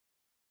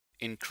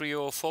In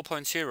Creo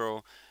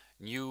 4.0,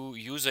 new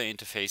user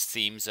interface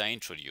themes are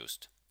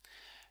introduced.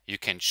 You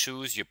can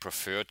choose your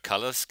preferred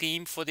color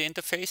scheme for the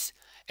interface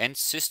and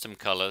system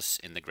colors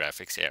in the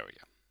graphics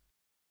area.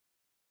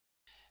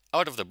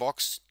 Out of the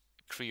box,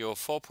 Creo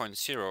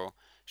 4.0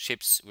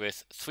 ships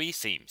with 3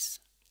 themes.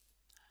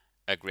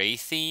 A gray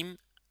theme,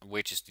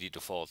 which is the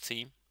default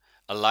theme,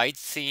 a light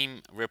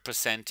theme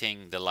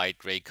representing the light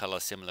gray color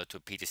similar to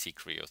PTC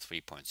Creo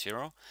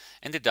 3.0,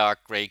 and a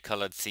dark gray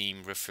colored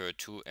theme referred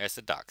to as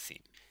the dark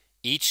theme.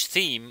 Each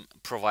theme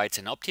provides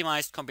an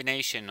optimized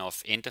combination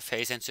of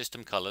interface and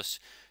system colors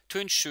to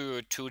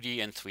ensure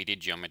 2D and 3D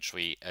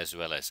geometry as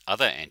well as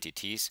other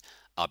entities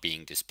are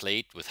being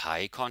displayed with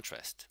high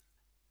contrast.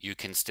 You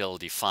can still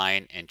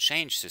define and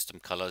change system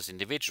colors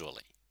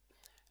individually.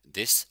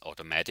 This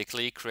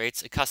automatically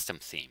creates a custom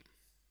theme.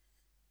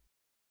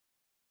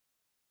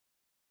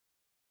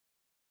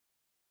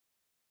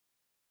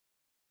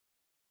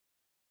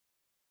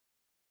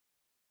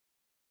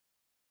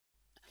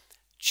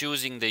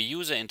 Choosing the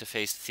user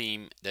interface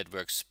theme that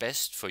works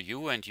best for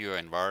you and your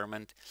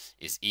environment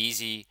is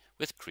easy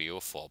with Creo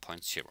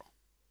 4.0.